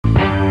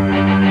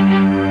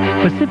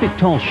Pacific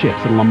Tall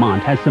Ships in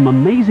Lamont has some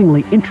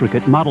amazingly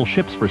intricate model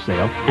ships for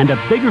sale and a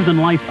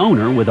bigger-than-life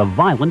owner with a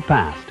violent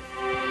past.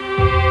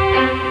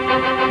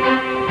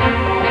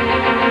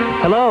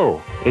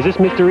 Hello, is this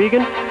Mr.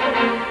 Egan?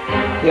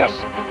 Yes.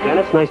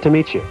 Dennis, nice to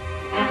meet you.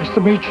 Nice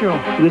to meet you.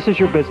 This is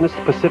your business,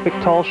 Pacific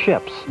Tall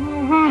Ships.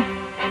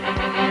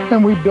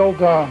 And we build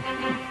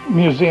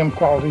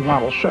museum-quality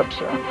model ships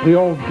here. The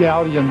old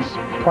galleons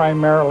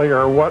primarily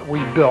are what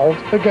we build.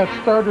 It got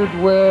started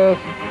with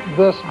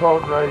this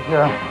boat right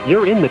here.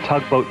 You're in the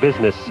tugboat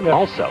business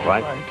also,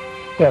 right? Right.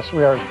 Yes,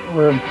 we are.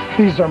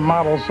 These are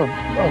models of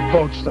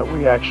boats that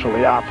we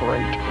actually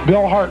operate.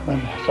 Bill Hartman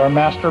is our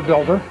master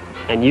builder.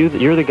 And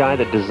you're the guy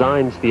that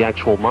designs the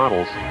actual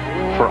models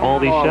for all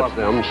these ships? All of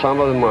them. Some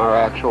of them are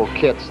actual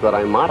kits that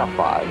I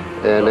modify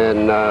and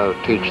then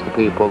teach the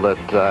people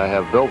that I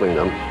have building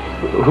them.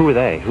 Who are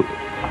they?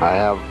 I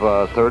have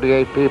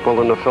 38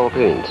 people in the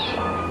Philippines.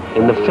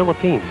 In the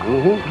Philippines?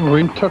 Mm-hmm.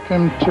 We took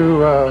him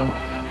to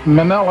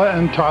Manila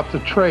and taught the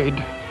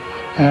trade.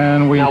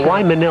 And we. Now,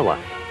 why Manila?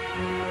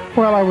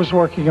 Well, I was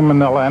working in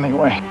Manila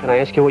anyway. Can I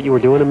ask you what you were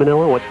doing in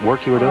Manila? What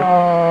work you were doing?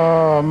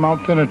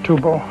 Mount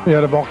Pinatubo. We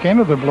had a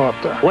volcano that blew up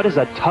there. What does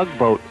a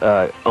tugboat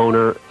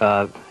owner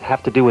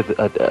have to do with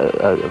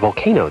a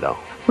volcano, though?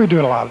 We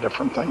do a lot of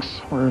different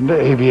things. We're into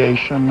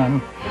aviation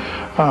and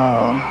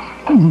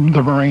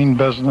the marine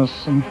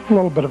business and a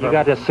little bit of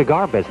everything. You got a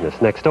cigar business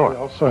next door. We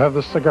also have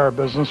the cigar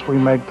business. We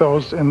make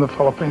those in the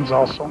Philippines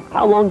also.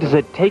 How long does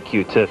it take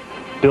you to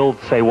build,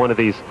 say, one of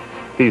these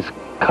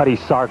Cutty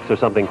Sarks or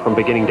something from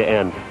beginning to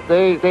end?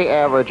 They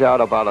average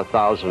out about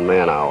 1,000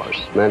 man-hours.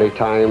 Many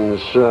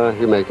times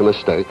you make a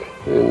mistake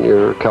in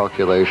your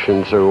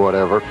calculations or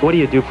whatever. What do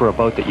you do for a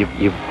boat that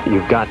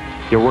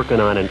you're working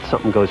on and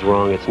something goes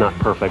wrong? It's not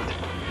perfect.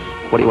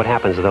 What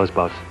happens to those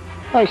boats?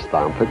 I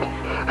stomp it.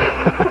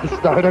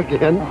 Start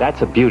again.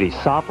 That's a beauty.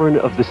 Sovereign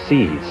of the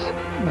Seas.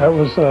 That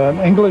was an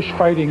English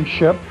fighting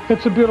ship.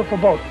 It's a beautiful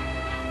boat.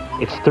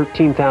 It's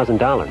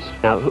 $13,000.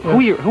 Now,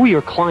 who are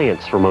your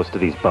clients for most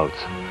of these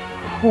boats?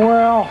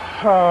 Well,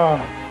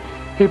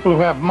 people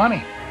who have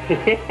money.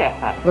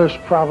 Yeah. There's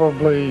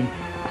probably,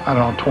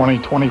 20,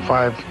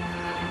 25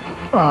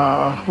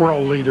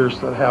 world leaders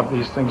that have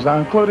these things now,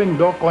 including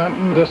Bill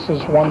Clinton. This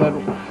is one that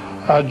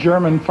a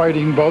German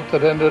fighting boat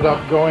that ended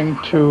up going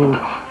to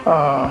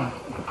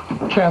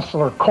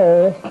Chancellor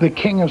Cole. The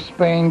King of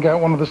Spain got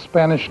one of the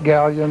Spanish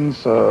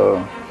galleons.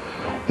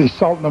 The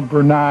Sultan of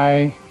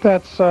Brunei.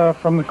 That's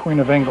from the Queen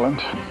of England.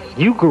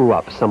 You grew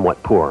up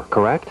somewhat poor,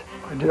 correct?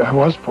 I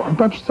was poor.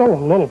 I'm still a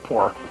little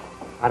poor.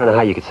 I don't know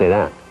how you could say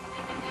that.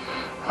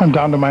 I'm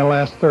down to my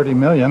last 30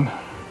 million.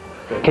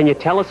 Can you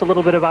tell us a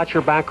little bit about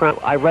your background?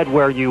 I read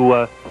where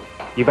you've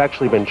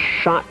actually been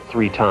shot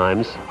 3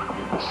 times,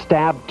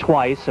 stabbed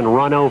twice, and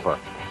run over.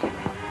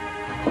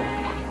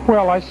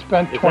 Well, I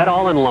spent 20... Is that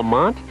all in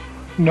Lamont?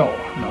 No.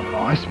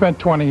 I spent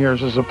 20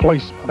 years as a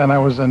policeman, and I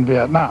was in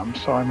Vietnam.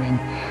 So, I mean,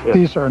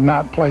 these are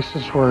not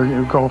places where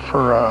you go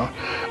for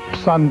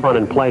sun... Fun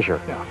and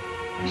pleasure. Yeah.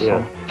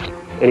 Yeah.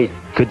 Any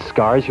good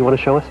scars you want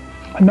to show us?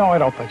 No, I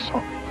don't think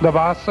so. The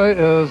Vasa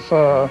is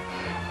a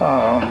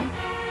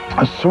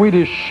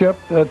Swedish ship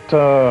that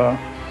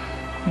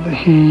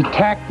he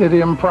tacked it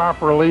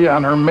improperly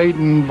on her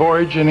maiden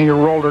voyage, and he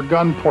rolled her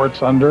gun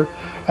ports under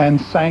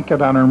and sank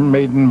it on her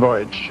maiden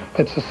voyage.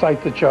 It's a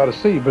sight that you ought to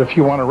see, but if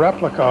you want a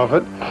replica of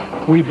it,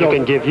 we built it. You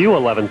can give you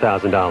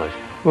 $11,000.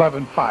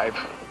 11.5.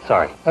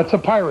 Sorry. That's a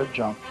pirate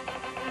junk.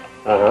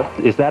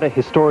 Is that a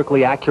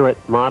historically accurate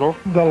model?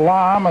 The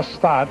La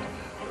Amistad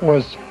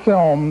was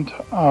filmed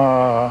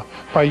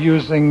by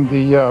using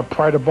the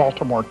Pride of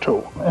Baltimore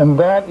II. And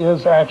that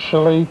is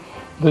actually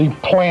the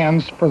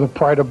plans for the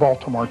Pride of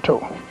Baltimore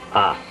II.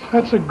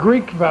 That's a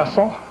Greek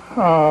vessel.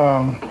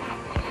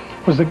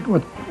 Was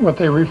what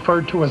they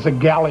referred to as a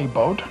galley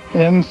boat.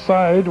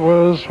 Inside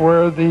was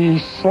where the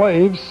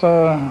slaves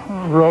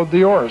rode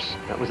the oars.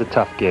 That was a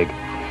tough gig.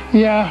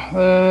 Yeah,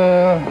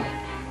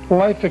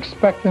 life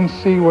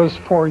expectancy was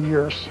 4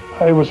 years.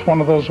 I was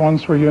one of those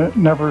ones where you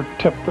never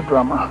tip the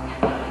drummer.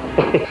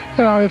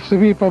 If the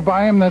people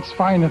buy them, that's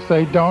fine. If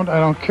they don't, I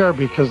don't care,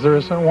 because there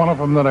isn't one of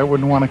them that I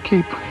wouldn't want to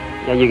keep.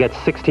 Yeah, you get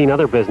 16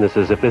 other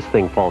businesses if this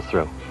thing falls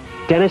through.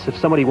 Dennis, if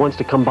somebody wants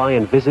to come by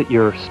and visit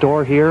your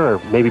store here or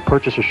maybe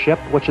purchase a ship,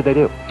 what should they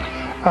do?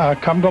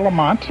 Come to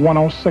Lamont,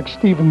 106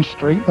 Stevens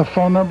Street. The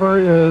phone number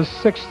is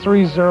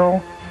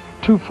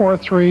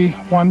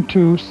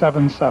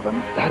 630-243-1277.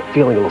 That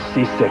feeling a little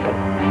seasick.